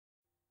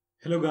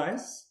Hello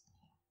guys,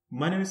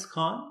 my name is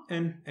Khan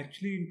and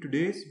actually in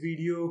today's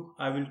video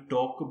I will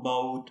talk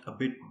about a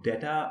bit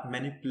data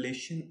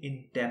manipulation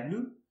in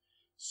Tableau.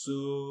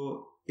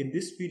 So in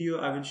this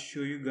video I will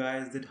show you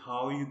guys that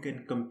how you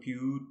can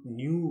compute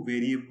new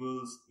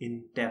variables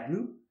in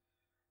Tableau,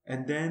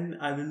 and then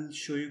I will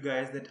show you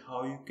guys that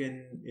how you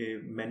can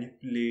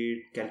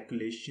manipulate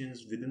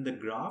calculations within the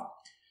graph.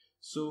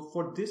 So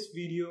for this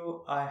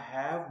video I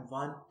have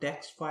one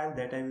text file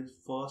that I will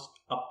first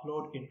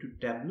upload into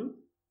Tableau.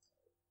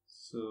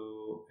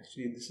 So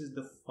actually this is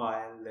the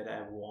file that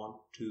I want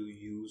to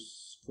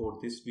use for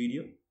this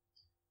video.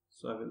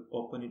 So I will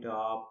open it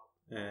up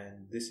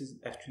and this is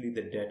actually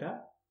the data.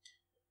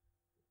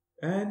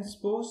 And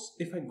suppose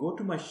if I go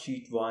to my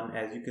sheet 1,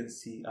 as you can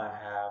see I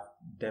have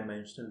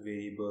dimensional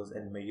variables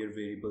and measure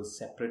variables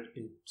separated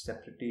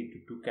into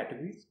two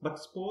categories. But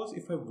suppose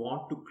if I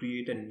want to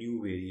create a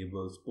new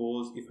variable,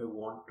 suppose if I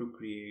want to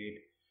create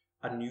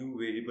a new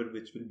variable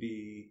which will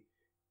be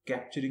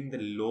capturing the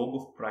log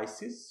of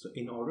prices. So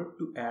in order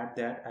to add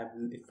that, I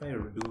will, if I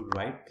do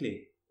right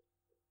click,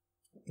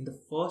 in the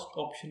first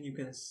option you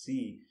can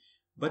see,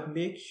 but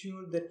make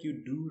sure that you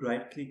do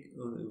right click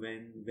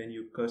when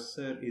your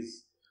cursor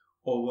is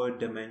over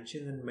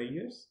dimensions and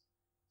measures.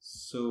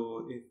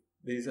 So if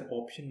there is an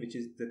option which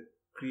is the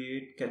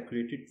create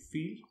calculated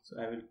field, so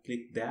I will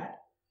click that.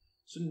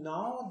 So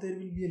now there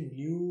will be a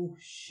new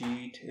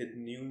sheet, a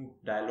new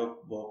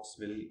dialog box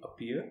will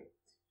appear.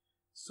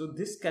 So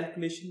this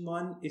calculation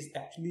one is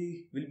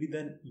actually will be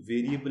the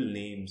variable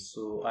name.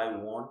 So I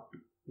want to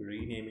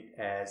rename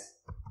it as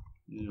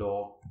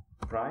log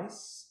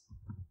price.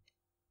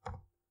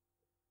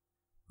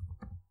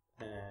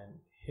 And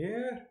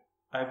here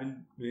I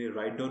will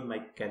write down my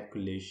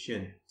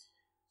calculation.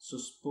 So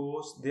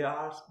suppose there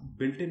are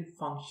built-in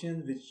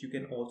functions which you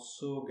can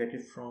also get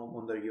it from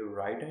on your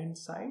right hand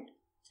side.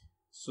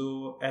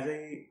 So as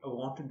I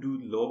want to do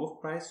log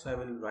of price, so I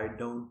will write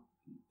down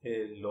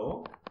a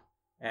log.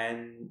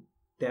 And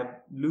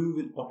Tableau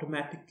will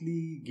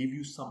automatically give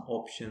you some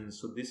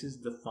options. So this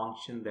is the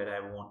function that I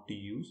want to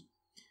use,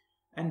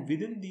 and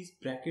within these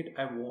bracket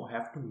I won't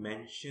have to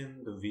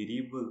mention the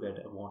variable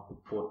that I want to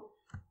put.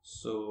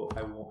 So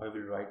I will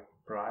write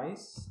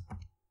price,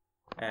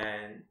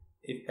 and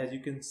as you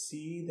can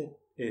see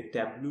that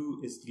Tableau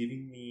is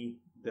giving me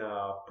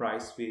the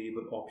price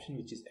variable option,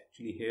 which is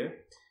actually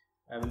here.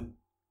 I will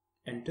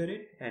enter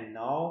it, and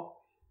now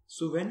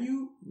so when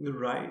you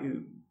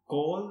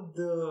call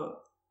the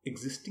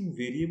existing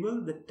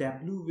variable, the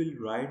Tableau will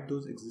write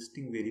those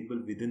existing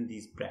variable within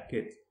these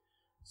brackets.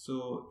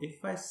 So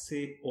if I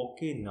say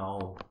OK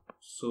now,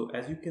 so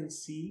as you can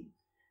see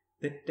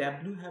the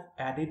Tableau have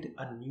added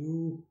a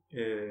new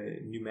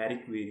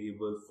numeric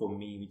variable for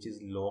me, which is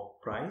log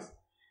price.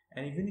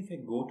 And even if I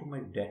go to my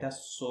data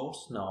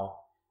source now,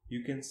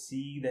 you can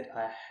see that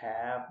I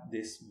have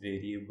this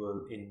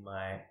variable in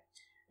my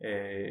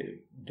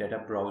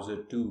data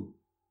browser too.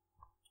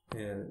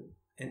 And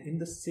in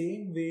the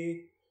same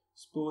way,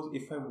 suppose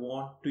if I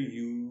want to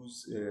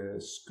use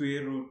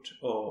square root,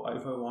 or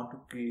if I want to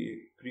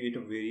create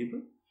a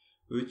variable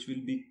which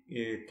will be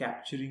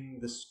capturing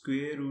the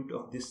square root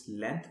of this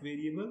length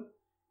variable,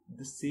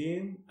 the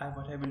same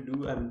what I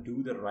will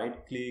do the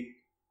right click,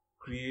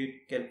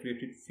 create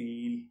calculated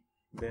field,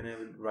 then I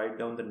will write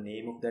down the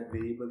name of that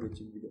variable, which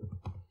will be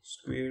the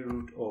square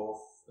root of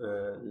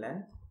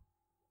length,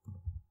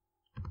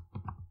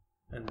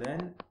 and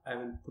then I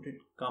will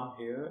come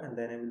here, and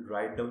then I will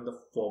write down the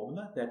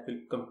formula that will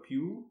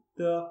compute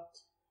the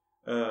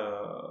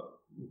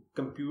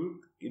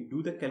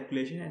do the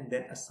calculation and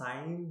then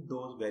assign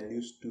those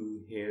values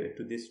to here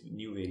to this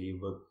new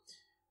variable.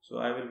 So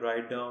I will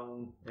write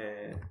down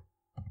a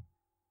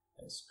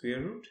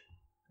square root,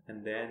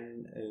 and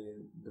then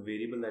the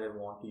variable that I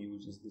want to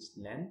use is this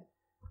length.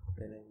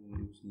 Then I will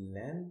use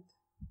length,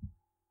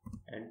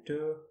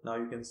 enter. Now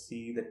you can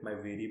see that my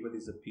variable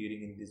is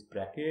appearing in this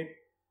bracket.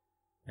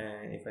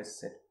 And if I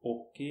set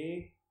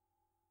OK,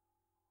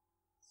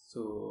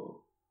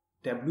 so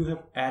Tableau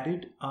have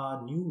added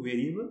a new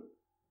variable.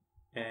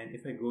 And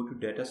if I go to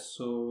data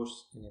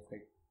source, and if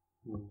I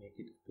make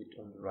it a bit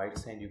on the right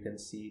side, you can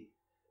see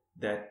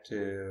that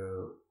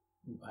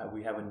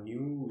we have a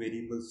new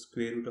variable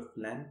square root of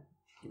length,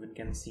 even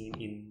can see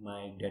in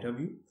my data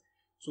view.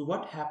 So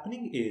what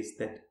happening is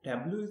that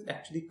Tableau is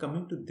actually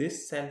coming to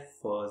this cell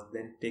first,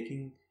 then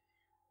taking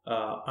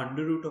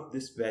under root of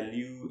this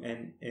value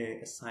and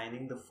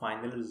assigning the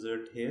final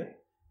result here,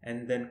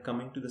 and then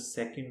coming to the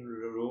second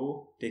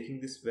row, taking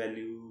this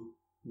value,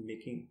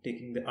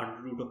 taking the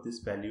under root of this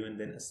value, and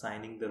then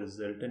assigning the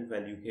resultant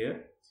value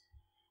here.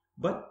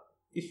 But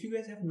if you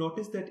guys have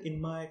noticed that in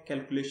my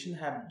calculation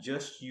I have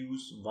just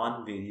used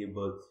one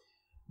variable,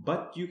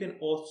 but you can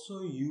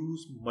also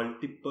use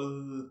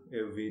multiple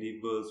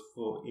variables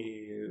for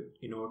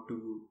in order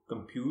to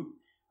compute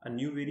a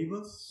new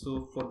variable.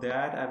 So for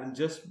that I will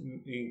just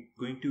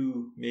going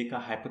to make a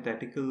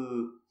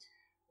hypothetical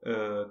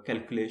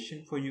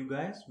calculation for you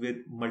guys with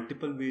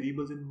multiple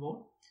variables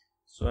involved.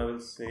 So I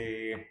will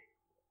say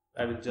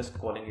I will just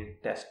calling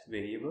it test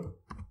variable.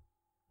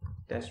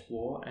 test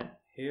war, and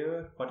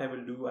here what I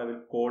will do, I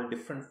will call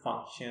different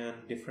function,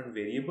 different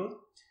variable.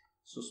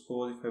 So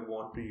suppose if I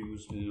want to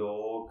use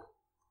log,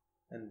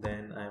 and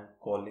then I'm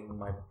calling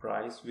my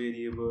price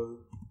variable,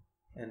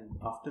 and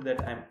after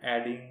that I'm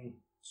adding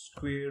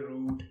square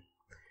root.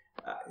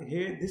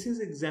 Here this is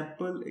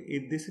example,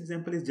 this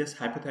example is just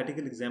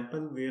hypothetical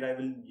example where I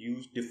will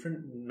use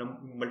different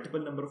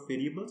multiple number of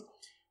variables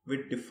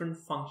with different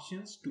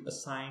functions to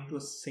assign to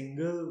a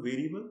single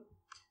variable.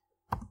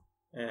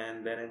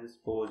 And then I will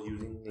suppose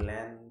using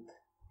length,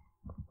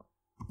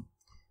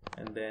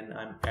 and then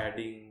I'm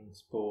adding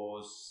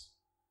suppose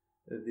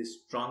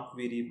this trunk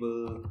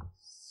variable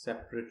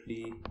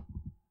separately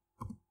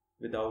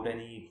without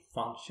any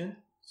function.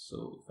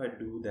 So if I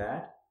do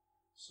that,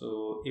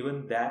 so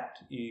even that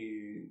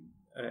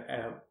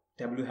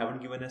Tableau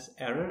haven't given us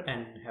error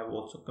and have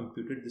also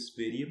computed this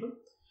variable.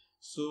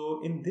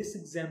 So in this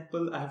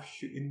example, I have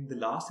in the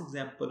last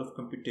example of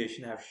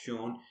computation, I have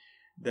shown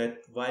that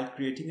while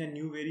creating a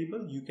new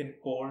variable, you can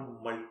call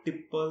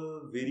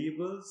multiple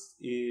variables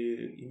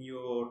in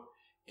your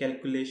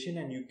calculation,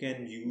 and you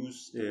can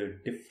use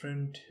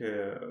different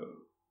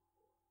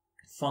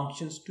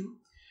functions too.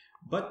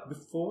 But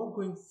before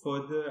going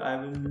further, I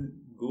will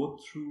go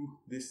through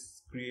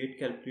this create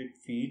calculate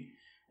field,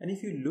 and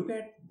if you look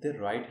at the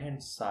right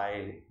hand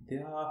side,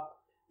 there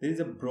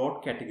is a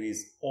broad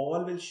categories.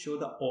 All will show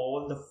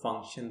all the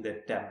function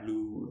that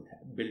Tableau,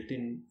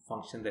 built-in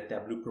function that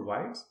Tableau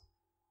provides.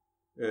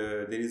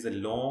 There is a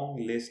long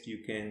list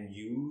you can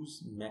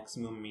use,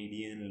 maximum,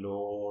 median,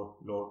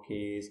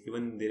 lowercase.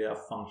 Even there are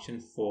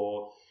functions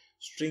for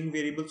string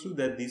variables, so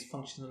that these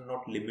functions are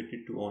not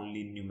limited to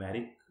only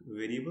numeric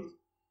variables.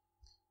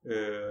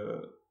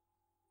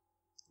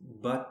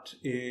 But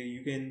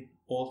you can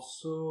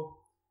also,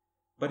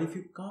 but if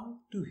you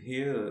come to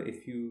here,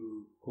 if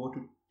you go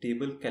to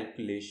table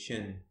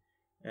calculation,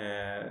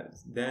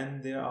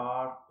 then there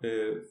are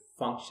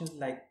functions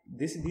like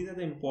this. These are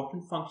the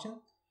important functions.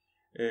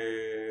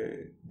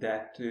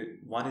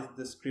 One is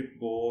the script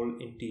ball,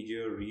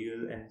 integer,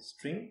 real, and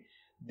string.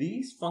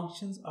 These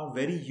functions are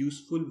very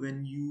useful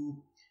when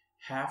you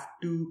have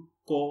to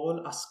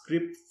call a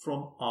script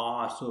from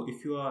R. So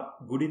if you are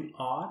good in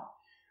R,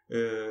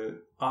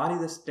 R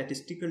is a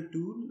statistical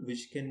tool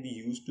which can be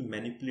used to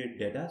manipulate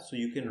data. So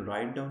you can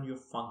write down your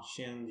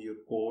functions, your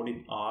code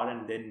in R,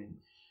 and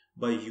then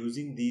by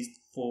using these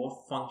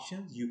 4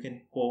 functions, you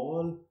can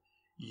call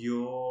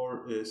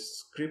your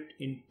script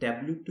in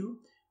Tableau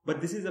too. But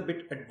this is a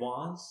bit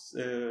advanced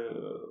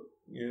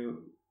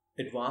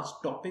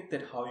topic,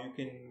 that how you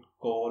can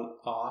call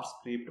R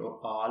script or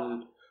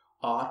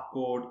R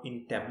code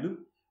in Tableau.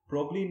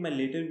 Probably in my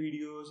later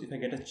videos, if I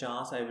get a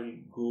chance, I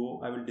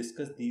will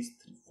discuss these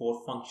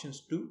 4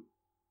 functions too.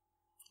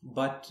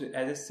 But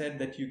as I said,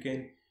 that you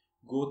can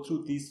go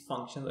through these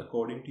functions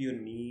according to your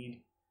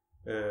need.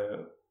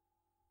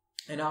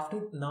 And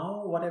after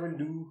now, what I will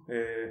do,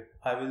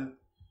 I will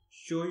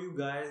show you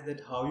guys that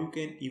how you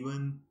can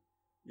even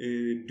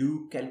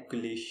do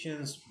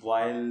calculations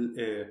while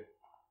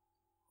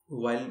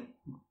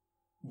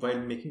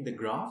making the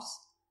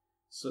graphs.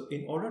 So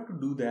in order to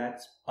do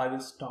that, I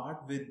will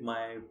start with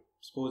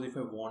suppose if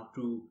I want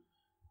to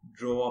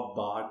draw a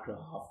bar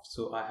graph.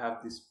 So I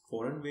have this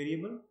foreign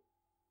variable.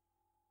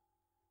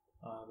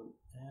 I will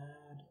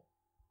add.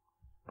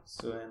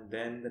 So and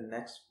then the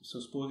next, so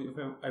suppose if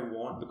I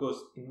want,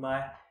 because in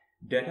my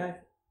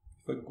data,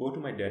 if I go to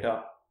my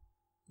data,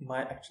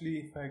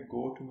 if I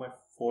go to my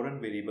foreign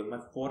variable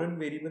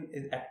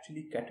is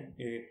actually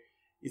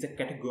is a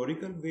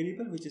categorical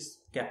variable which is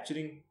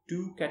capturing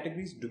 2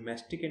 categories,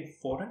 domestic and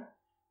foreign,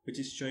 which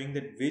is showing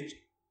that this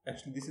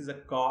is a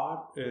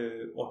car,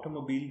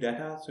 automobile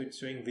data. So it's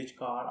showing which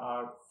car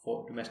are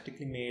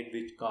domestically made,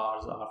 which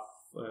cars are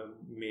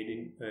made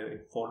in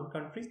foreign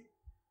countries.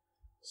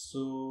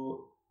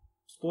 So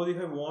suppose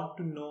if I want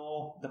to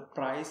know the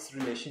price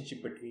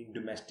relationship between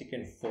domestic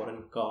and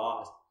foreign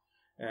cars,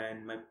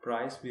 and my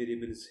price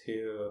variable is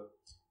here,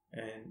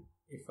 and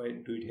if I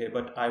do it here,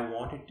 but I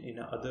want it in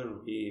another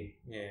way.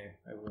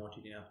 I want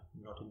it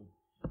not in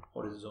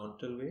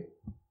horizontal way,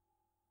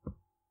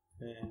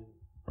 and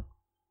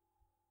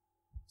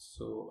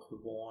so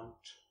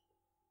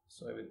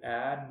I will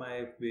add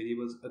my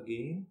variables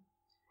again,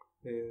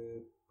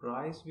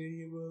 price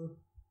variable,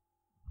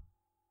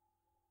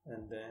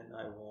 and then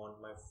I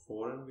want my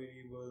foreign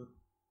variable.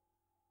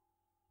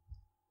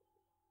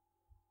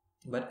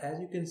 But as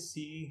you can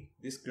see,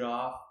 this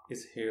graph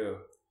is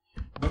here,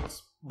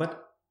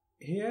 but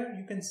here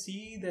you can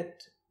see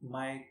that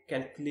my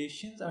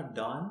calculations are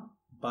done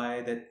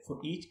by that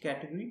for each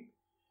category.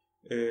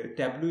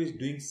 Tableau is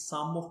doing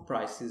sum of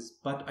prices,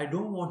 but I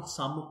don't want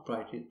sum of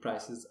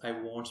prices. I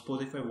want,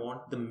 suppose if I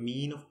want the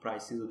mean of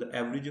prices or the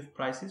average of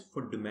prices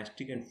for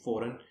domestic and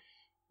foreign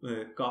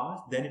cars,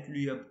 then it will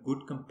be a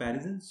good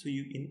comparison. So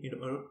you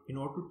in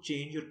order to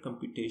change your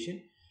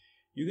computation,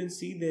 you can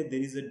see that there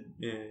is a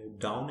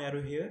down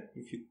arrow here.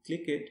 If you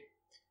click it,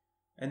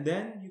 and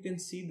then you can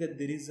see that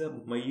there is a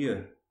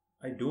measure.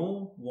 I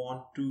don't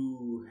want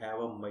to have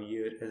a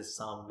measure as a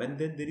sum. When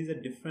then there is a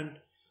different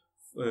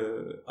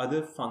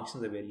other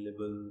functions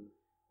available.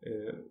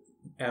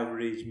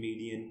 Average,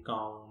 median,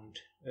 count.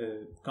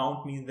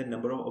 Count means the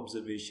number of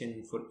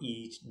observations for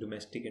each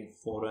domestic and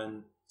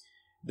foreign.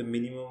 The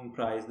minimum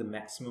price, the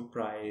maximum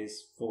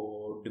price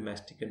for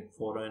domestic and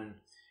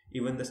foreign.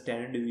 Even the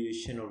standard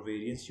deviation or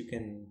variance you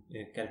can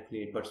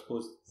calculate. But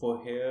suppose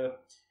for here,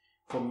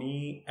 for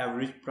me,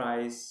 average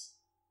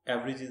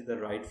is the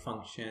right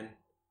function.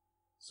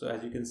 So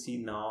as you can see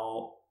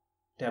now,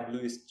 Tableau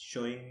is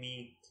showing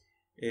me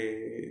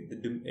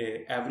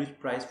the average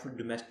price for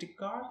domestic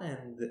cars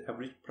and the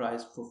average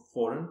price for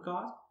foreign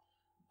cars.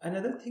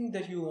 Another thing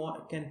that you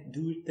can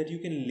do is that you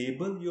can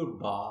label your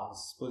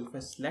bars. So if I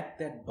select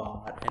that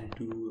bar and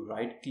do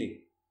right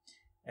click,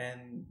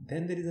 and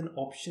then there is an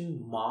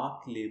option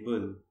mark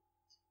label,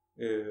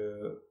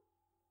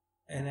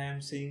 and I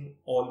am saying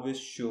always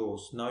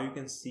shows. Now you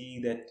can see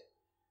that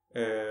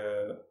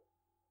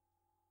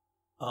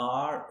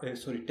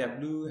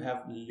Tableau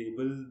have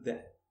labeled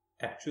the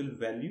actual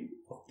value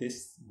of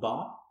this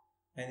bar,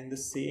 and in the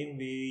same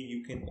way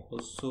you can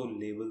also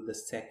label the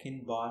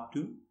second bar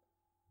too.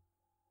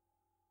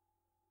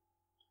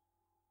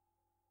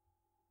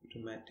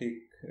 Automatic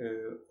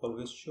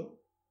always show.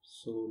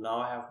 So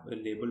now I have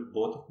labeled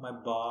both of my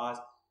bars.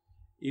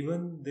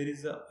 Even there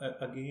is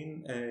if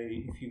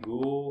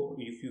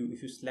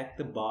you select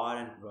the bar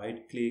and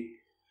right click,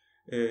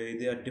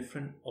 there are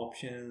different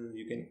options.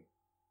 You can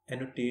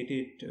annotate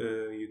it,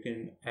 you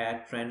can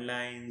add trend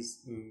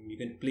lines, you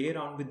can play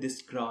around with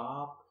this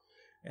graph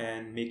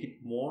and make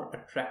it more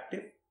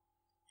attractive.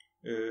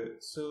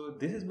 So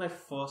this is my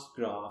first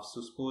graph. So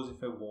suppose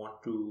if I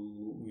want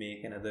to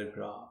make another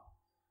graph,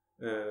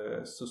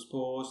 so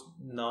suppose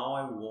now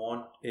I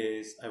want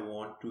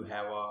to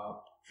have a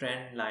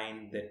trend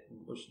line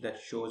that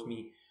shows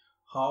me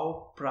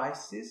how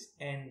prices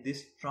and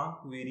this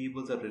trunk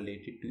variables are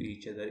related to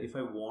each other. If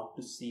I want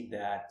to see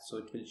that, so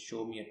it will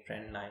show me a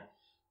trend line.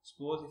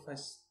 Suppose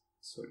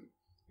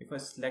if I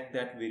select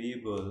that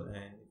variable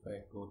and if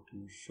I go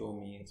to show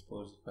me, and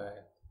suppose if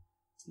I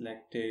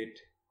select it,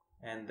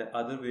 and the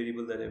other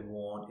variable that I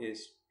want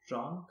is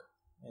trunk,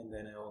 and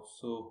then I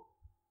also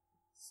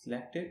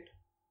select it.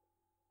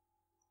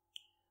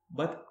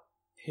 But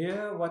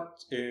here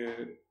what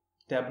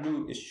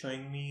Tableau is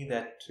showing me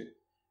that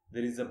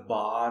there is a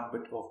bar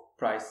but of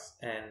price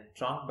and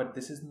trunk, but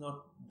this is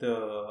not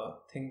the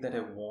thing that I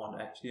want.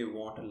 Actually I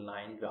want a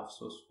line graph.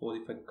 So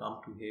suppose if I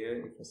come to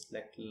here, if I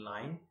select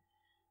line,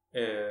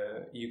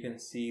 you can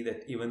see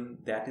that even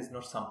that is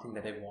not something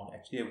that I want.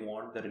 Actually I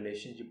want the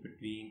relationship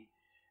between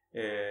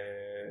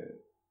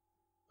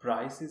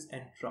prices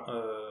and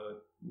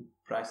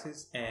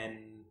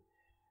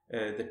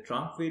the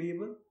trunk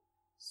variable.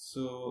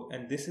 So,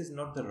 and this is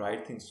not the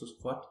right thing. So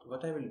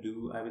what I will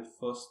do, I will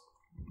first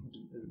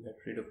get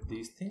rid of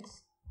these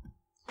things,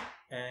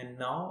 and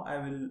now I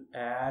will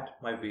add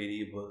my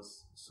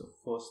variables. So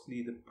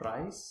firstly the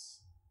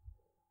price,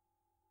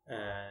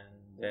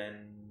 and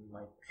then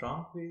my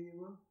trunk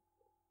variable.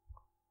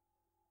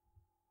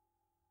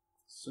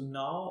 So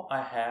now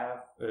I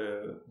have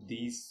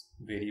these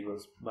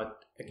variables,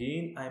 but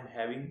again I'm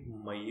having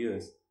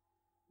mayors,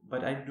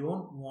 but I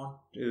don't want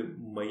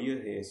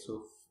mayor here.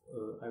 So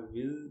I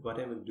will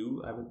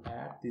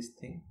add this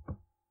thing,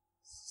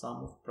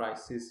 sum of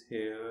prices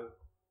here,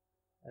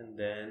 and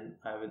then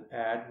I will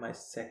add my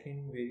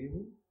second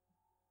variable.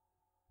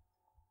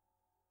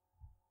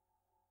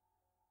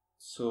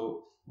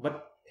 So,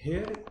 but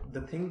here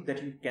the thing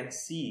that you can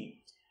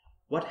see,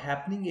 what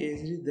happening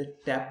is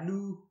that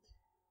Tableau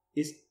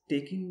is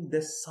taking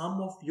the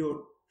sum of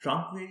your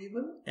trunk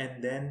variable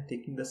and then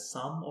taking the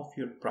sum of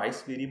your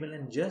price variable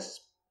and just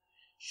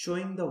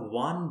showing the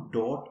one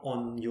dot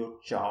on your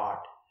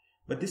chart.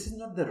 But this is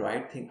not the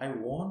right thing. I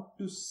want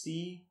to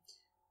see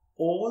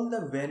all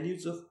the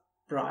values of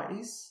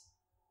price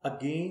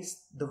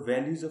against the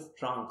values of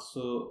trunk.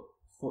 So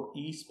for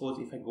each, suppose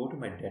if I go to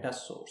my data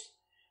source,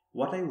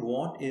 what I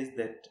want is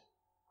that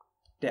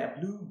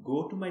Tableau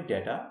go to my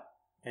data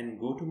and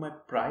go to my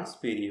price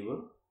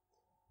variable,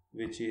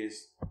 which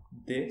is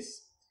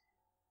this,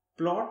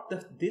 plot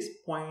this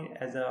point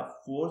as a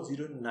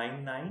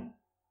 4099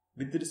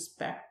 with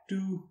respect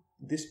to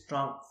this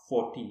trunk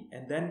 40,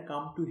 and then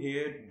come to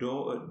here,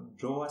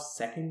 draw a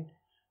second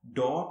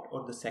dot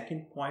or the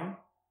second point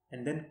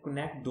and then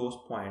connect those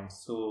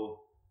points.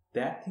 So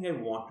that thing I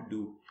want to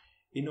do.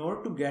 In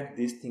order to get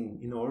this thing,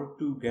 in order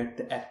to get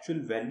the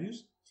actual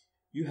values,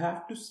 you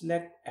have to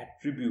select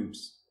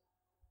attributes.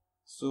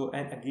 So,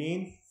 and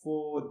again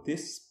for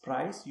this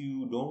price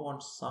you don't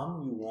want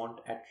sum, you want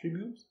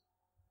attributes.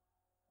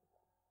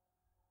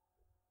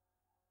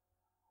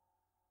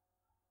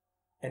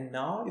 And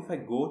now if I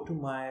go to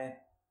my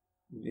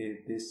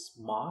this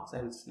marks,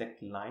 I will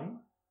select line.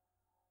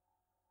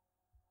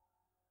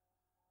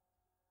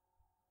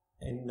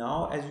 And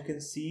now as you can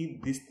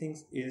see, this thing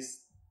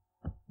is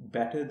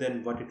better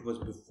than what it was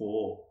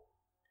before.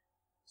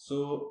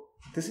 So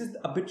this is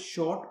a bit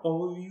short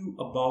overview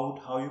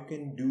about how you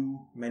can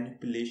do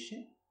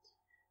manipulation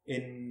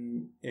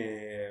in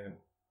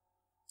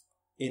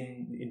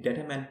in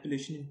data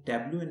manipulation in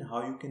Tableau and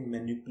how you can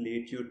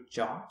manipulate your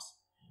charts.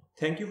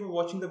 Thank you for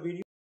watching the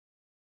video.